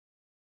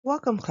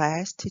Welcome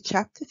class to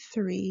Chapter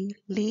 3,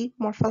 Lead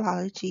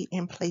Morphology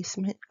and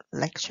Placement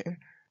Lecture.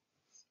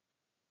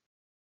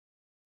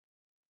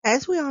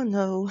 As we all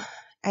know,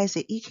 as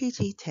an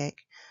EKG tech,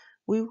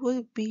 we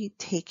will be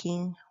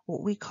taking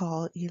what we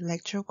call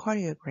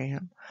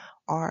electrocardiogram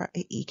or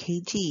an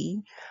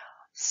EKG.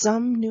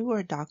 Some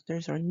newer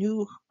doctors or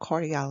new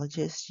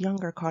cardiologists,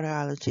 younger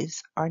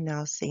cardiologists are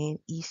now saying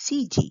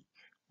ECG,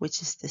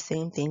 which is the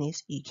same thing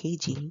as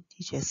EKG.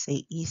 They just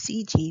say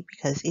ECG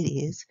because it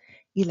is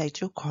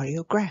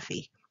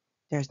electrocardiography.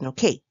 There's no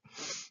K.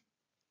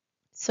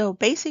 So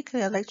basically,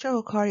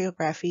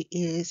 electrocardiography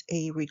is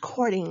a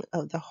recording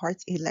of the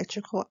heart's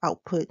electrical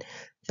output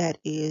that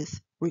is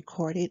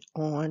recorded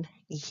on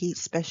a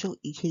special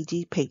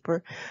EKG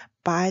paper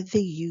by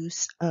the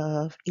use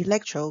of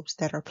electrodes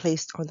that are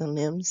placed on the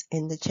limbs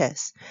and the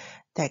chest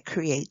that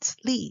creates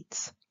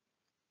leads.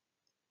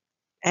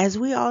 As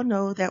we all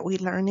know that we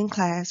learned in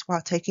class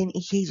while taking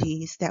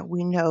EKGs that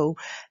we know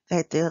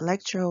that the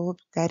electrode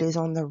that is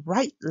on the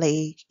right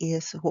leg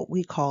is what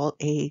we call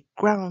a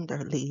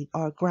grounder lead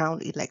or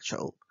ground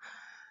electrode.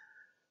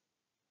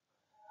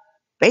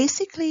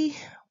 Basically,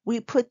 we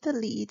put the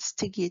leads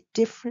to get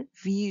different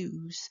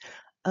views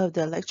of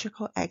the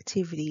electrical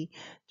activity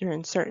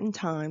during certain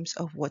times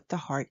of what the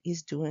heart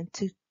is doing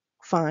to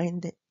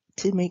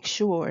make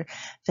sure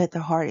that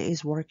the heart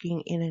is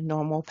working in a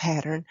normal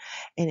pattern,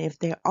 and if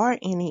there are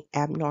any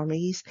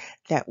abnormalities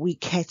that we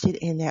catch it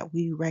and that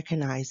we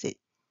recognize it.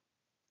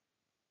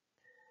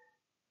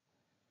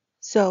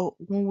 So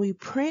when we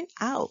print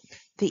out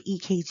the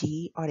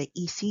EKG or the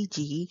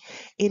ECG,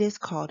 it is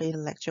called an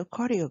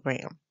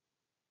electrocardiogram,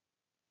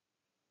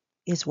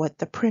 is what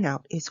the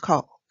printout is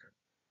called.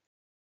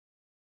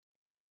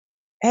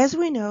 As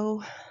we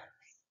know,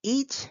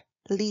 each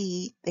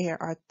lead,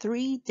 there are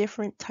 3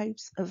 different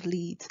types of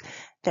leads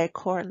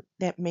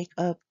that make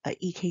up a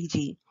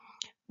EKG.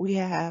 We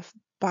have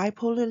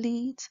bipolar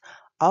leads,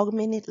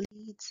 augmented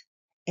leads,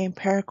 and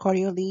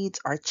pericardial leads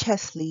or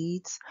chest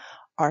leads,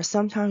 or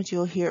sometimes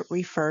you'll hear it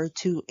referred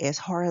to as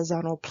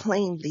horizontal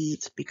plane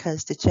leads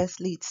because the chest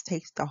leads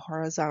takes the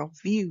horizontal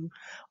view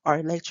or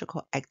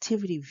electrical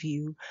activity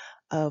view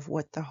of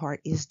what the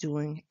heart is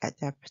doing at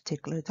that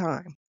particular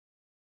time.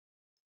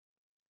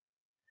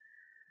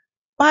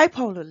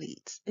 Bipolar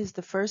leads is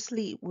the first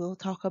lead we'll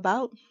talk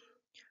about.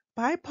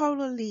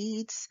 Bipolar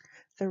leads,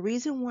 the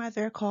reason why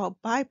they're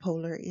called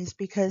bipolar is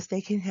because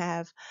they can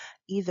have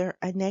either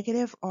a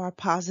negative or a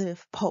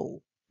positive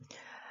pole.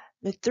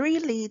 The 3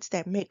 leads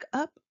that make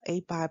up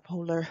a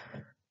bipolar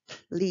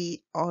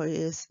lead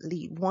is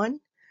lead 1,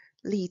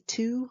 lead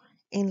 2,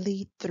 and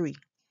lead 3.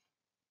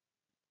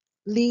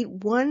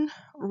 Lead 1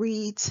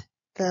 reads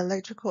the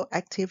electrical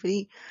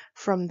activity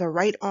from the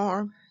right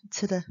arm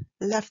to the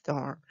left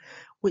arm,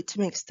 which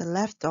makes the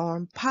left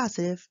arm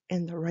positive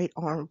and the right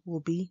arm will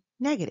be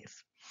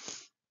negative.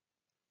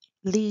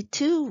 Lead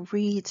 2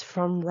 reads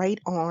from right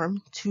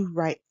arm to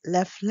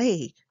left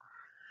leg,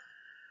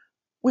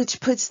 which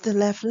puts the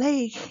left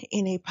leg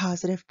in a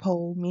positive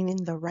pole,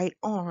 meaning the right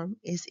arm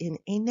is in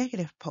a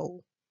negative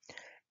pole.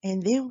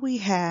 And then we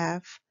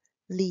have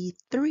lead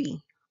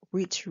 3,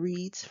 which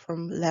reads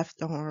from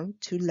left arm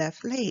to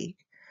left leg,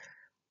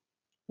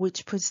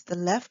 which puts the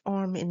left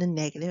arm in a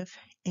negative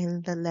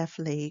and the left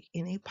leg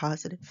in a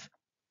positive.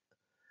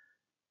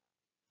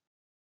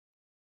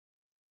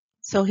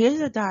 So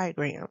here's a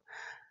diagram.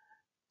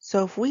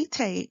 So if we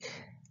take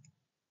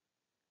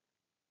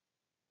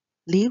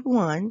lead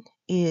 1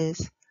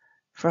 is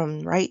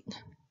from right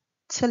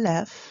to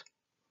left,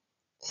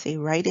 see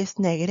right is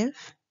negative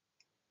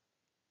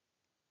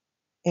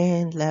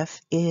and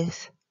left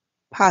is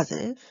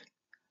positive.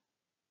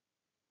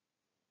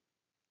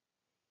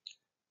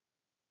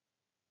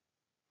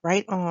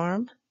 Right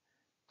arm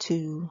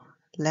to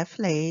left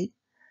leg,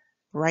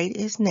 right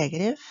is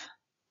negative,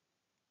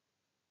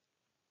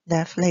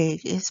 left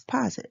leg is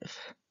positive.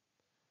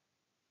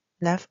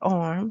 Left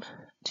arm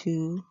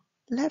to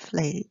left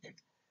leg,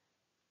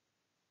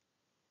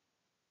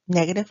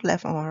 negative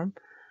left arm,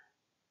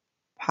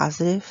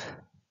 positive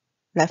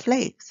left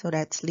leg. So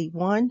that's lead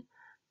 1,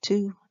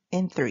 2,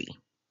 and 3.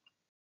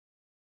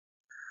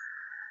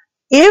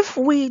 If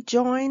we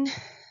join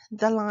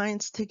the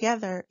lines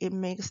together, it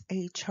makes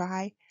a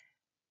triaxial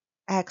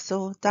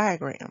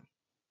diagram.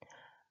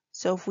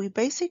 So if we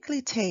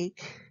basically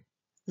take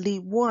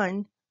lead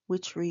 1,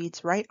 which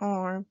reads right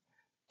arm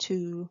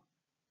to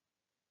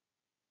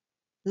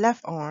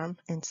left arm,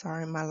 and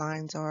sorry, my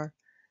lines are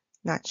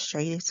not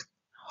straight, it's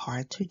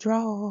hard to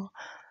draw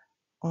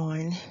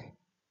on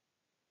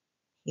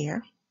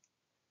here.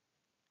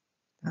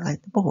 I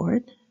like the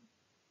board.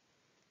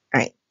 All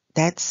right,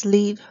 that's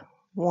lead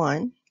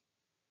 1.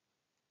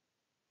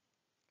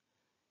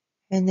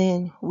 And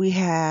then we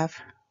have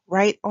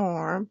right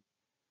arm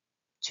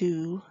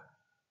to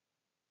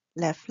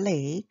left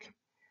leg.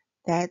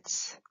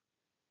 That's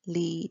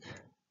lead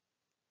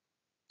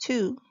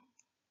 2.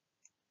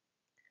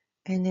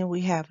 And then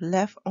we have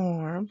left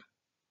arm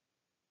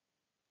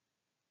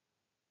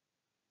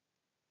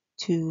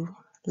to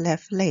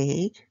left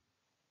leg,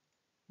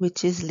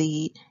 which is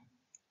lead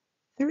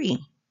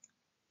 3.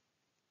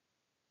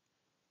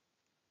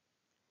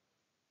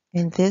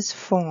 And this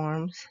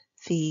forms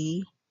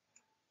the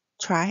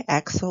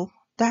triaxial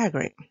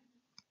diagram.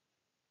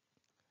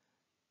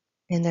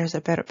 And there's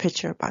a better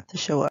picture about to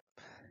show up.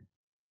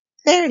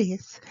 There it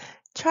is.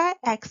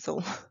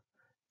 Triaxial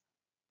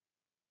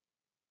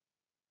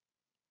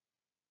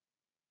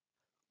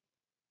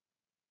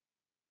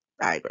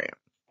diagram.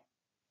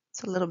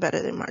 It's a little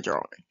better than my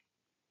drawing.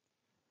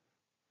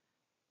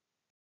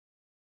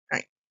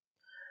 Right.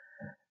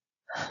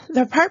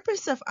 The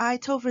purpose of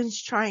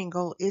Einthoven's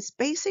triangle is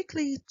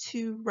basically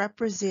to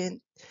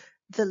represent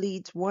the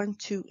leads 1,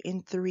 2,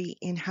 and 3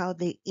 and how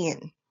they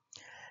end.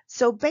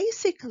 So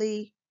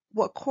basically,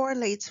 what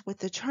correlates with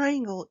the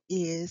triangle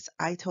is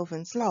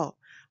Einthoven's law,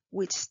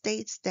 which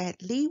states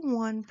that lead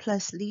 1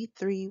 plus lead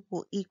 3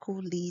 will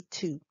equal lead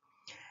 2.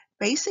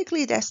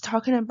 Basically, that's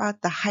talking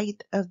about the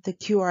height of the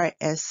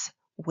QRS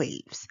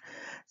waves.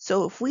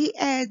 So if we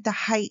add the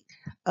height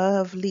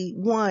of lead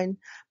 1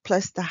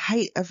 plus the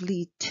height of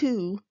lead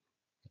 2,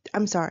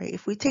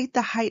 if we take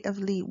the height of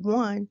lead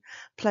 1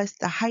 plus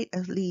the height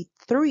of lead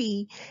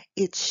 3,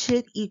 it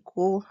should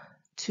equal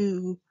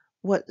to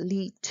what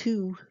lead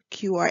 2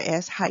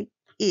 QRS height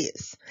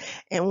is.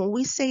 And when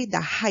we say the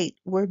height,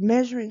 we're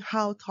measuring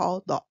how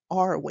tall the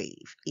R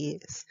wave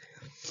is.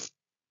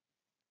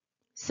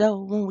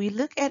 So when we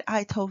look at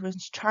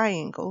Einthoven's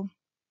triangle,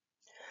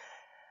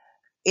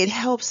 it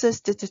helps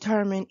us to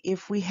determine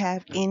if we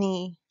have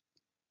any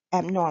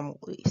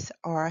abnormalities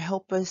or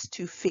help us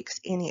to fix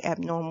any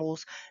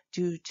abnormals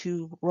due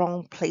to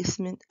wrong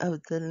placement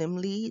of the limb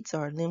leads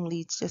or limb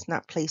leads just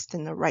not placed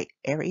in the right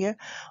area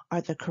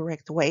or the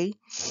correct way.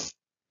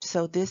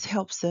 So this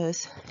helps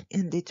us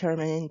in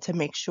determining to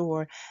make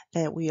sure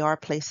that we are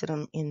placing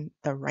them in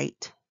the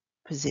right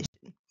position.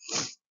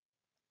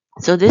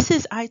 So this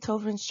is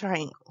Einthoven's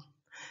triangle.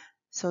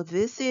 So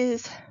this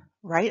is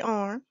right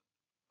arm,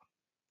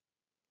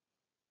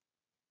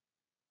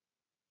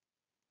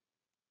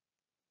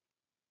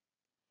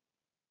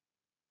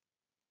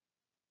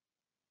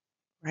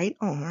 right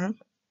arm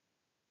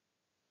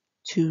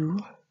to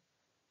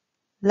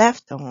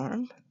left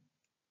arm,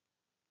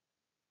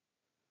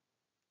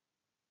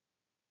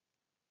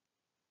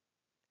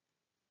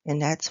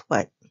 and that's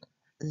what?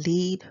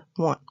 Lead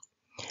 1.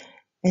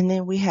 And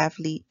then we have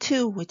lead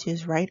 2, which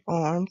is right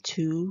arm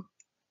to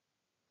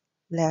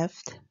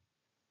left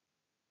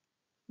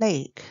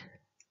leg.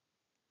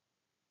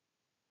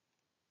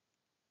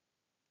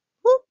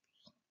 Whoop.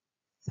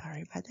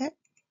 Sorry about that.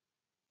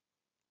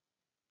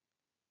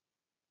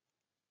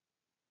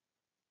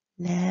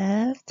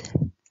 Left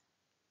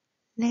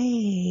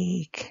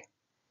leg.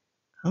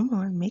 Come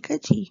on, make a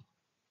G.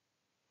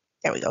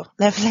 There we go.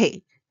 Left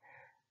leg.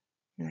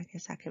 And I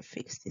guess I can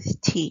fix this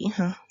T,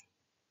 huh?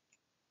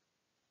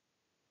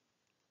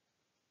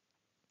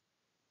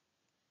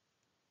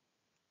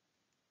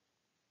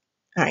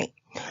 All right.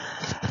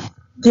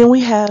 Then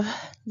we have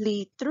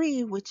lead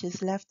 3, which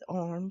is left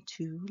arm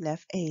to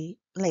left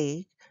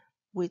leg,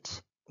 which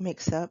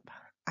makes up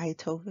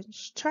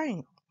Einthoven's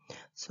triangle.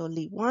 So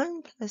lead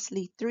 1 plus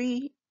lead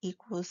 3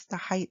 equals the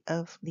height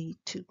of lead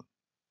 2.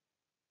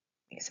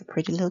 It's a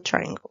pretty little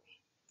triangle.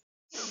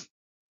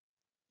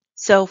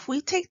 So if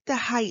we take the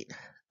height,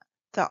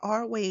 the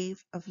R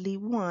wave of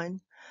lead 1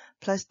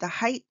 plus the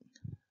height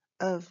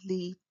of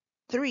lead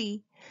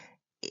 3,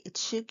 it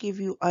should give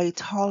you a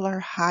taller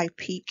high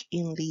peak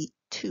in lead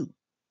 2.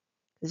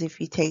 Because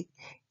if you take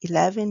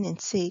 11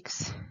 and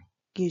 6,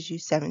 gives you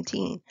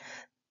 17.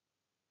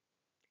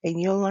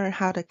 And you'll learn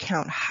how to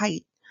count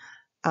height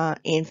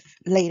in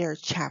later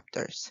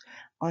chapters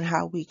on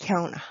how we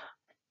count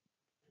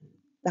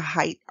the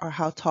height or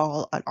how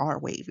tall an R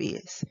wave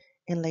is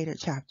in later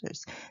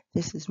chapters.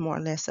 This is more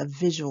or less a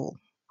visual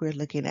we're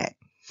looking at.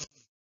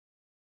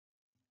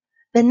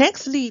 The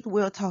next lead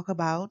we'll talk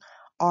about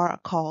are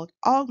called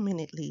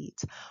augmented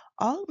leads.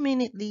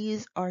 Augmented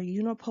leads are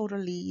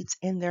unipolar leads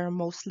and they're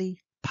mostly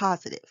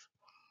positive.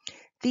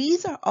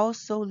 These are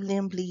also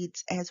limb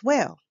leads as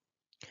well.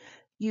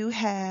 You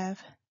have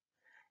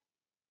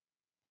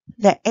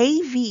the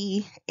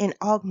AV in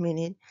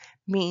augmented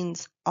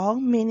means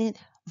augmented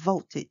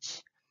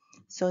voltage.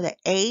 So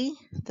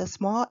the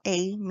small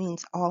a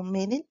means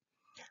augmented,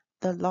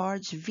 the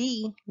large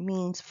V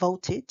means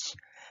voltage,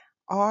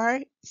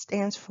 R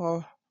stands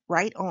for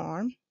right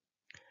arm,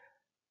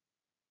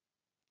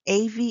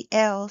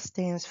 AVL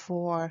stands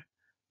for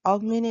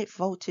augmented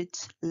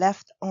voltage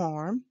left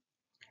arm,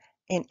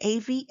 and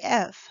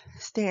AVF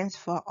stands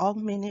for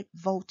augmented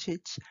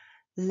voltage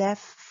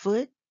left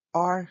foot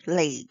or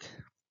leg.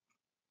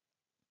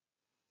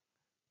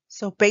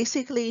 So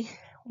basically,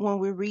 when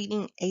we're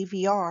reading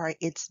AVR,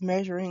 it's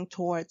measuring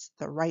towards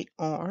the right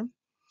arm.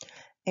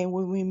 And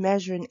when we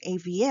measure an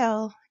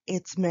AVL,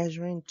 it's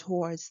measuring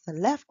towards the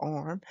left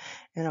arm.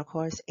 And of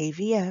course,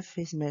 AVF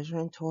is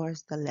measuring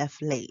towards the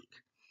left leg.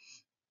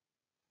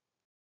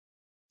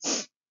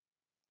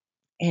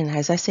 And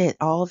as I said,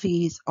 all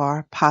these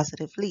are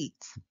positive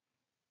leads.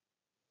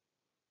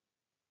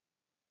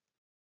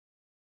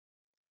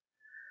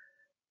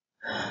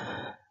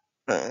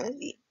 Uh,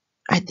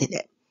 I did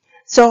that.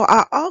 So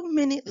our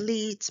augmented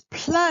leads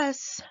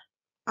plus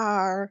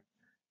our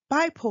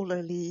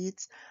bipolar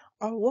leads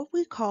are what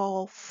we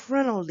call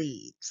frontal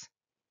leads.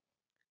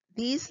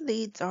 These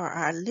leads are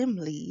our limb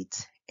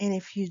leads, and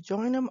if you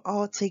join them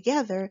all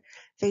together,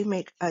 they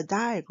make a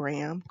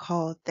diagram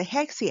called the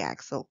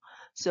hexiaxle.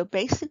 So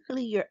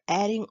basically, you're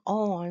adding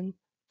on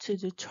to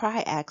the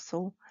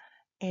triaxle,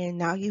 and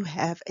now you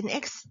have a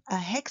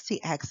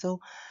hexiaxle,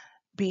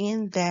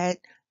 being that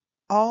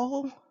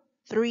all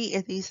three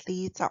of these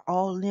leads are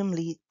all limb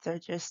leads. They're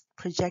just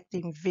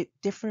projecting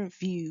different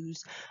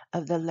views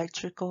of the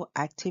electrical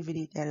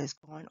activity that is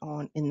going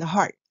on in the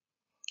heart.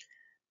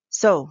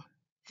 So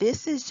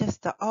this is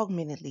just the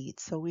augmented lead.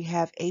 So we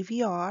have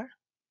AVR,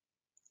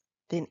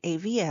 then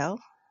AVL,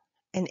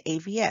 and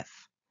AVF.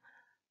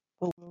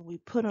 But when we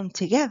put them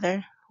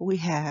together, we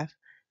have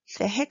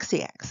the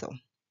hexiaxle.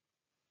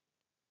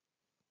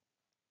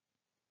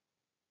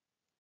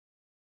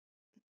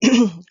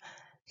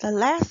 The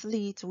last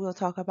leads we'll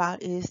talk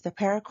about is the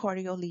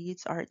paracardial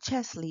leads or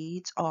chest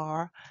leads,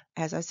 or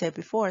as I said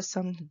before,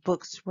 some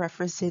books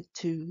reference it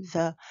to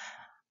the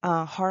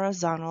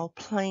horizontal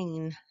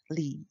plane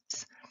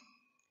leads.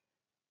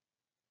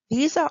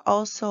 These are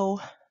also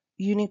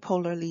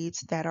unipolar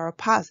leads that are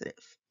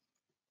positive.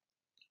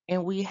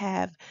 And we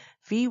have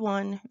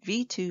V1,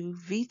 V2,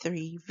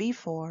 V3,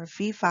 V4,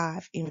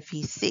 V5, and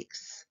V6.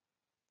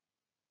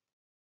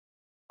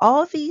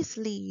 All these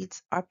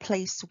leads are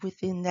placed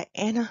within the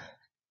inter,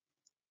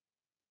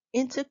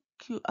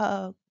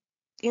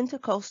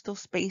 intercostal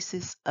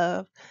spaces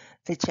of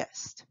the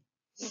chest.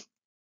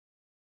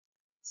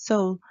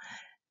 So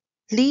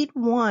lead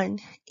 1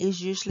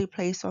 is usually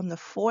placed on the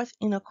fourth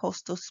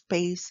intercostal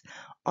space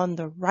on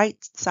the right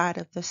side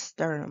of the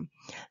sternum.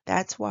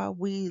 That's why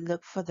we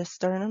look for the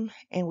sternum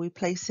and we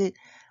place it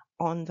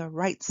on the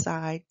right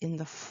side in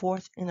the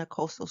fourth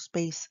intercostal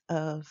space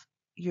of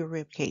your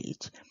rib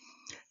cage.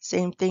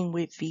 Same thing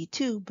with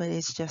V2, but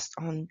it's just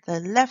on the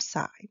left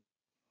side.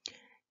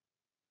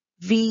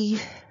 V3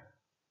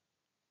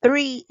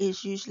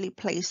 is usually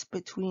placed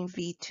between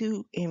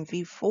V2 and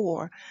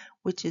V4,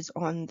 which is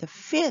on the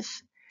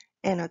fifth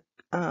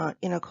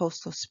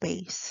intercostal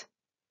space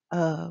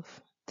of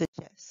the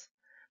chest.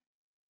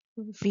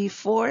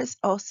 V4 is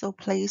also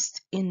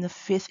placed in the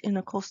fifth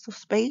intercostal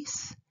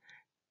space.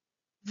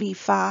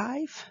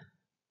 V5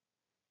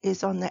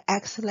 is on the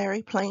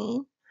axillary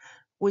plane,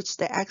 which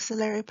the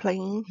axillary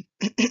plane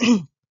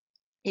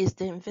is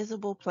the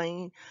invisible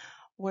plane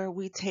where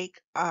we take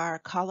our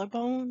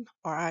collarbone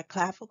or our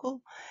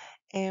clavicle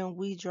and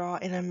we draw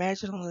an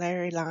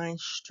imaginary line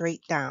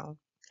straight down.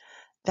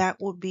 That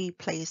will be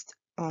placed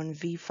on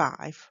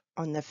V5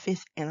 on the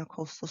fifth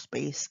intercostal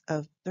space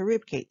of the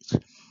rib cage.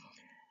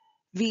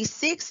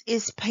 V6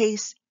 is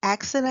placed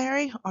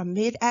axillary or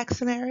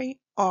mid-axillary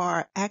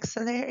or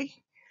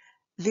axillary.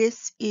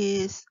 This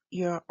is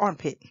your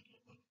armpit,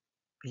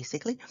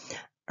 basically.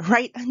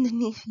 Right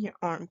underneath your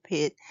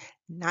armpit,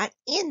 not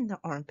in the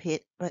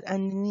armpit, but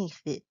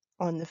underneath it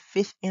on the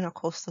fifth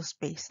intercostal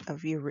space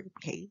of your rib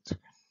cage.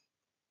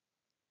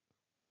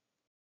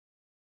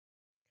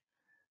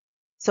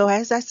 So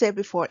as I said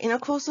before,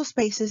 intercostal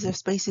spaces are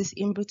spaces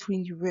in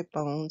between your rib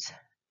bones.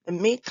 The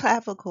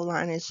mid-clavicle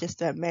line is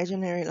just an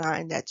imaginary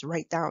line that's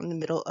right down the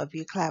middle of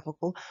your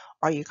clavicle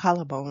or your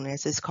collarbone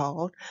as it's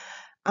called.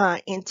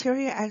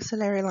 Anterior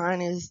axillary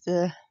line is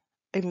the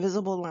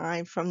invisible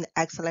line from the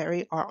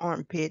axillary or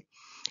armpit.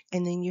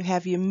 And then you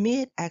have your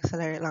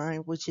mid-axillary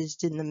line, which is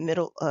in the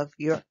middle of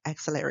your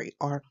axillary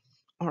or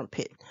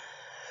armpit.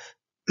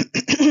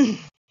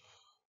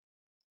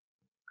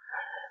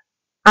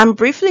 I'm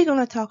briefly going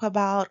to talk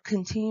about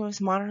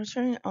continuous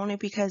monitoring only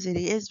because it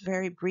is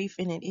very brief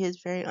and it is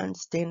very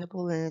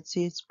understandable and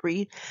it's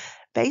brief.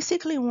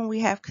 Basically, when we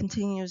have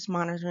continuous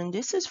monitoring,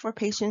 this is for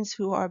patients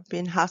who are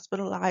been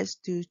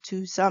hospitalized due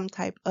to some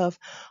type of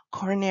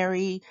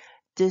coronary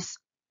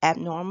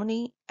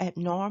abnormality,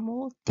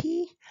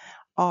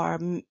 or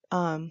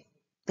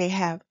they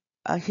have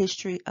a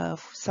history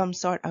of some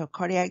sort of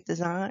cardiac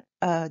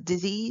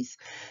disease.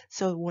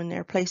 So when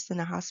they're placed in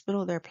the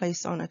hospital, they're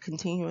placed on a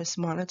continuous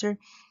monitor,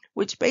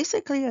 which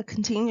basically a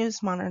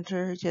continuous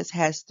monitor just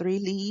has 3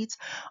 leads,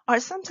 or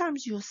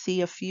sometimes you'll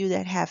see a few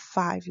that have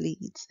 5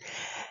 leads.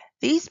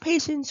 These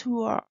patients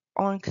who are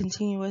on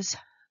continuous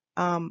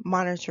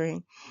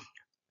monitoring,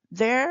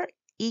 their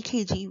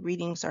EKG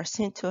readings are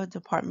sent to a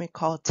department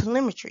called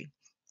telemetry,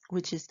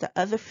 which is the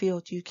other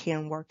field you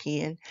can work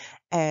in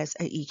as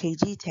an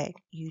EKG tech.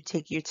 You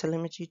take your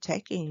telemetry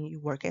tech and you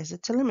work as a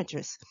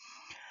telemetrist.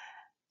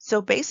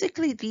 So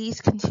basically, these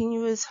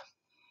continuous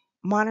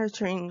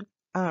monitoring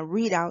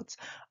readouts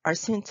are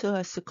sent to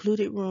a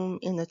secluded room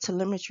in the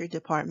telemetry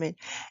department.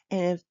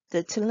 And if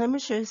the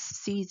telemetrist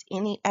sees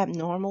any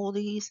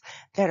abnormalities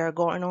that are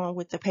going on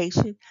with the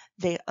patient,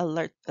 they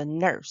alert the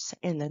nurse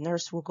and the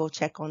nurse will go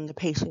check on the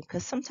patient,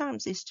 because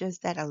sometimes it's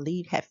just that a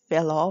lead had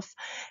fell off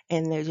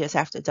and they just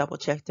have to double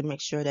check to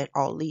make sure that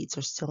all leads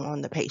are still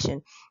on the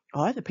patient,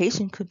 or the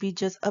patient could be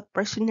just up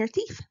brushing their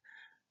teeth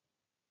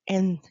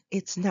and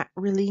it's not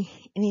really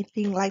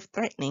anything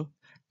life-threatening.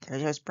 They're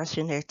just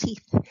brushing their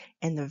teeth,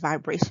 and the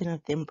vibration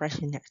of them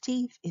brushing their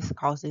teeth is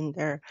causing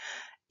their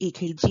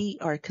EKG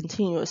or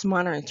continuous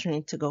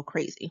monitoring to go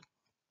crazy.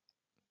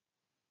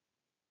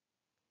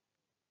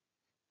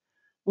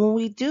 When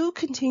we do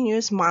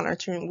continuous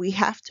monitoring, we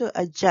have to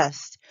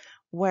adjust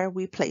where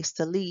we place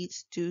the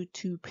leads due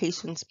to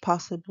patients'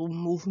 possible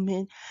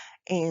movement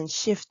and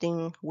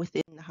shifting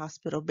within the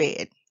hospital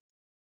bed.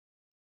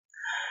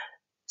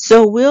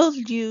 So we'll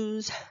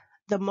use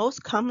the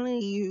most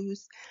commonly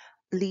used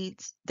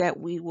leads that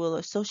we will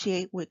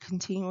associate with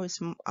continuous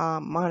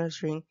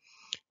monitoring.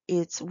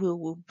 We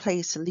will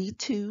place lead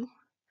 2,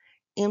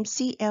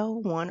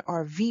 MCL1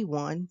 or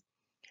V1.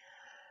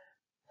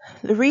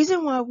 The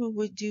reason why we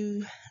would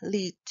do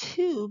lead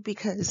 2,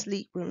 because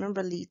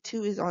remember lead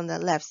 2 is on the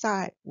left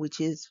side, which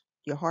is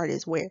your heart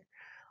is where?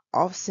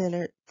 Off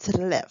center to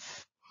the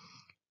left.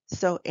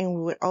 So, and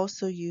we would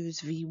also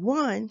use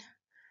V1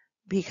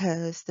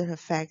 because of the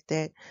fact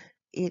that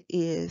it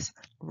is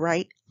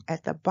right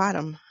at the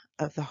bottom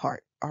of the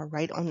heart or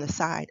right on the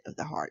side of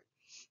the heart.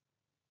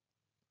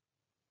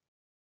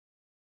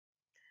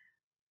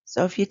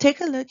 So if you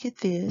take a look at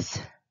this,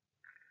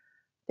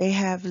 they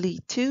have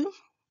lead 2,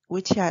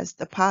 which has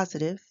the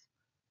positive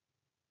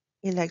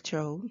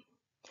electrode,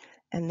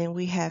 and then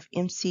we have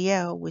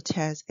MCL, which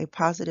has a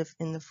positive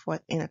in the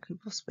foot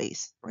intercupal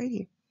space right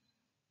here.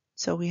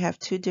 So we have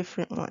two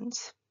different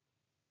ones.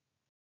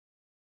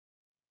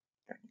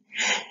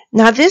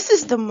 Now, this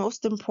is the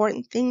most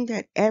important thing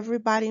that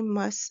everybody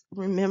must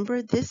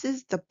remember. This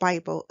is the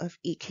Bible of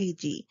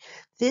EKG.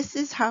 This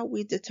is how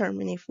we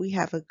determine if we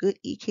have a good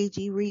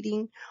EKG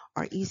reading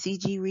or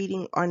ECG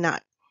reading or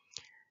not.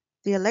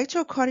 The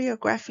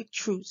electrocardiographic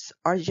truths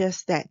are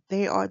just that.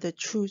 They are the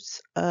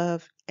truths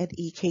of an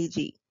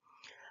EKG.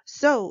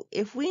 So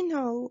if we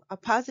know a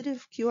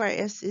positive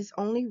QRS is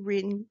only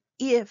written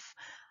if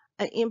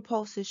an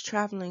impulse is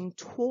traveling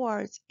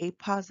towards a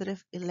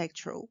positive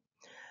electrode.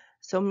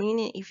 So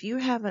meaning if you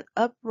have an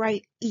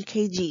upright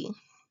EKG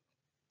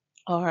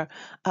or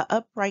an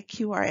upright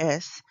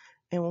QRS,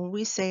 and when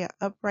we say an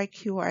upright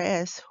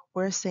QRS,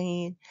 we're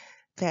saying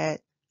that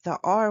the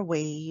R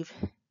wave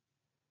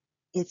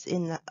is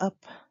in the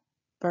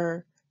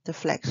upper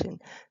deflection.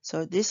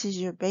 So this is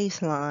your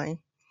baseline.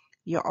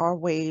 Your R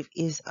wave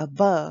is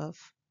above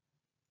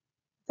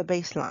the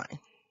baseline.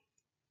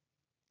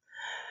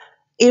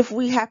 If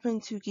we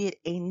happen to get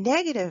a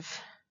negative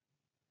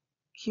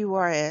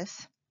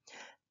QRS,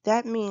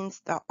 that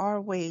means the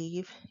R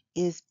wave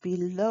is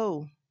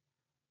below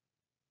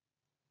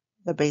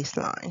the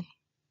baseline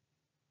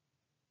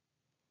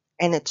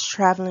and it's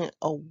traveling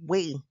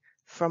away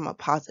from a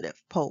positive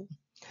pole.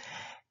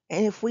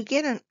 And if we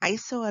get an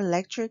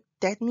isoelectric,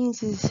 that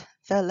means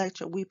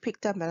we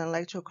picked up an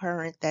electrical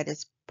current that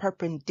is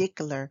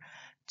perpendicular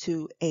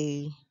to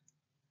a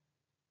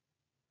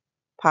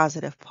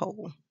positive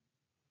pole.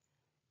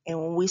 And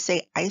when we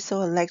say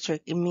isoelectric,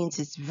 it means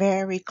it's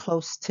very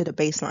close to the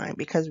baseline,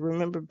 because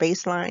remember,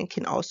 baseline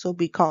can also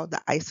be called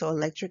the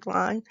isoelectric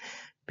line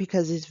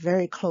because it's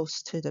very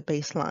close to the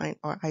baseline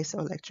or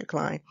isoelectric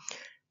line.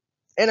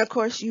 And of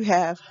course, you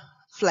have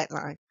flat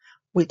line,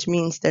 which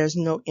means there's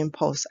no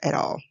impulse at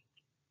all.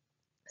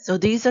 So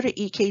these are the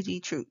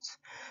EKG truths.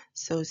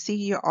 So see,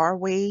 your R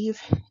wave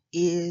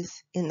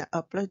is in the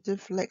upper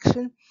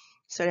deflection,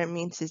 so that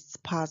means it's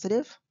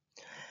positive.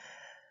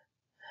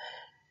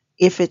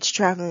 If it's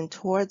traveling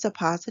towards a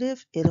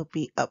positive, it'll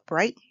be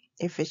upright.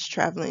 If it's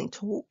traveling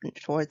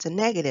towards a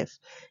negative,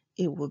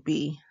 it will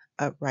be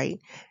upright.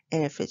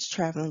 And if it's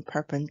traveling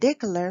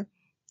perpendicular,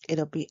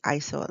 it'll be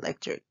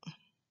isoelectric,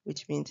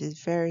 which means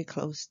it's very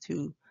close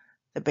to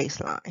the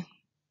baseline.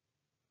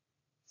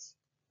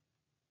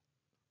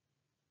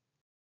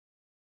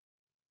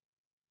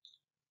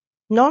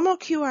 Normal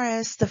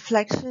QRS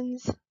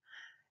deflections.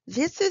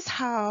 This is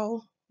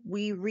how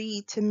we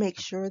read to make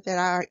sure that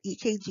our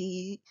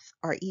EKGs,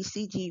 our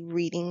ECG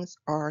readings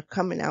are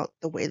coming out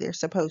the way they're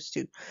supposed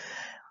to.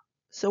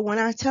 So when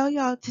I tell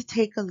y'all to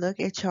take a look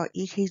at your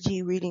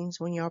EKG readings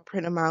when y'all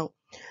print them out,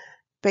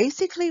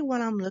 basically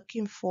what I'm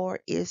looking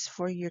for is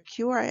for your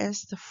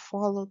QRS to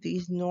follow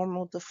these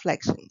normal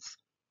deflections.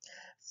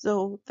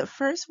 So the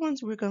first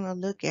ones we're going to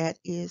look at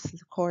is,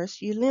 of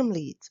course, your limb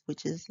leads,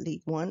 which is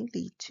lead 1,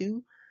 lead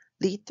 2,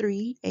 lead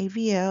 3,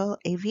 AVL,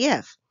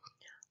 AVF.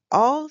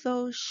 All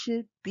those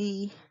should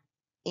be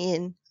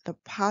in the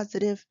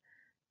positive,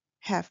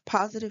 have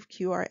positive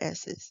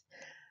QRSs.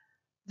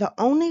 The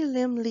only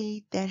limb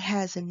lead that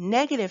has a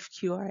negative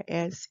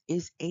QRS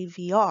is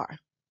AVR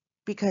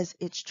because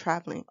it's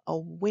traveling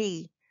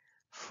away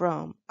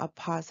from a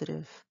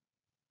positive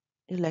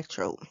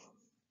electrode.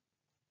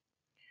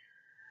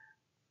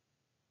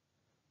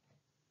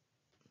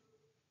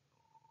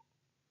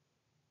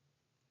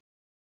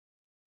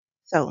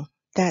 So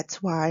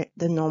that's why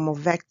the normal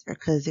vector,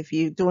 because if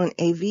you're doing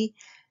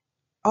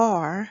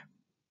AVR,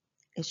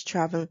 it's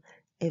traveling,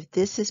 if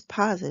this is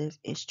positive,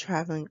 it's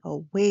traveling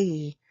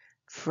away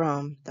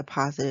from the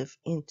positive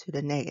into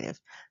the negative.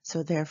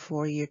 So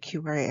therefore your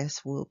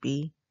QRS will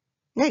be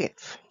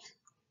negative.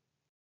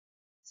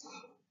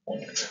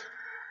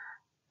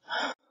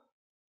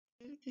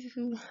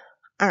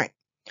 All right.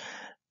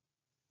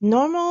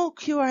 Normal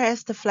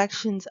QRS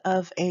deflections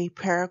of a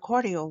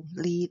pericardial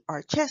lead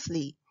or chest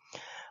lead.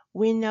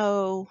 We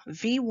know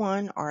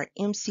V1 or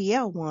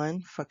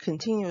MCL1 for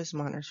continuous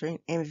monitoring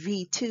and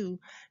V2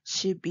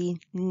 should be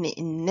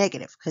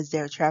negative because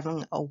they're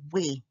traveling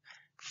away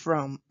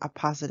from a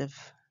positive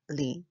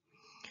lead.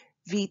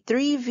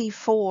 V3,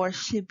 V4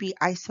 should be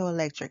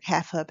isoelectric,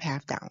 half up,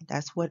 half down.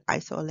 That's what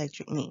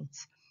isoelectric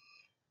means.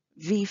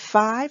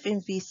 V5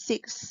 and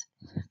V6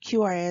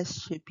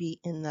 QRS should be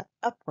in the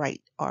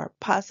upright or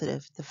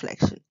positive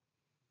deflection.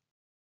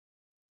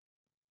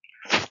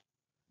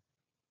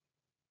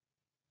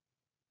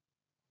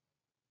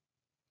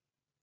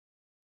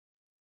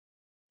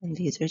 And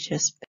these are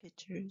just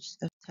pictures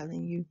of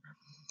telling you.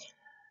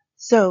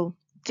 So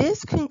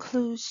this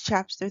concludes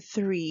chapter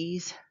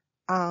 3's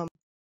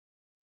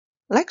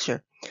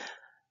lecture.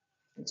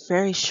 It's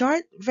very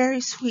short, very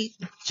sweet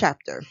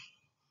chapter.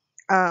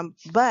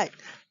 But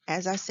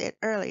as I said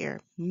earlier,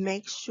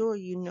 make sure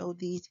you know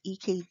these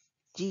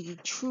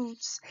EKG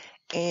truths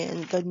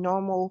and the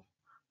normal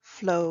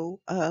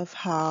flow of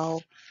how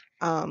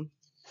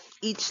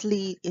each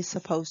lead is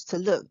supposed to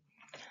look,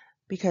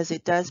 because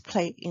it does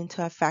play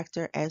into a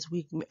factor as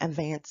we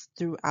advance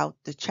throughout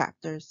the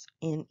chapters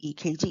in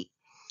EKG.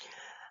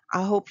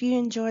 I hope you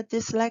enjoyed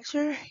this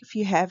lecture. If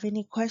you have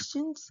any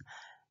questions,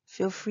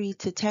 feel free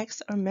to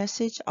text or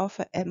message off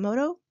of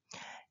Edmodo.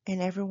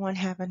 And everyone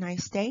have a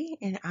nice day.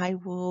 And I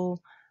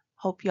will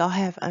hope y'all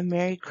have a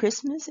Merry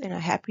Christmas and a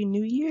Happy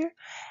New Year.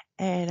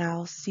 And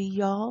I'll see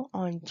y'all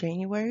on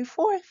January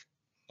 4th.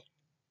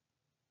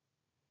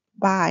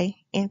 Bye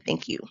and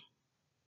thank you.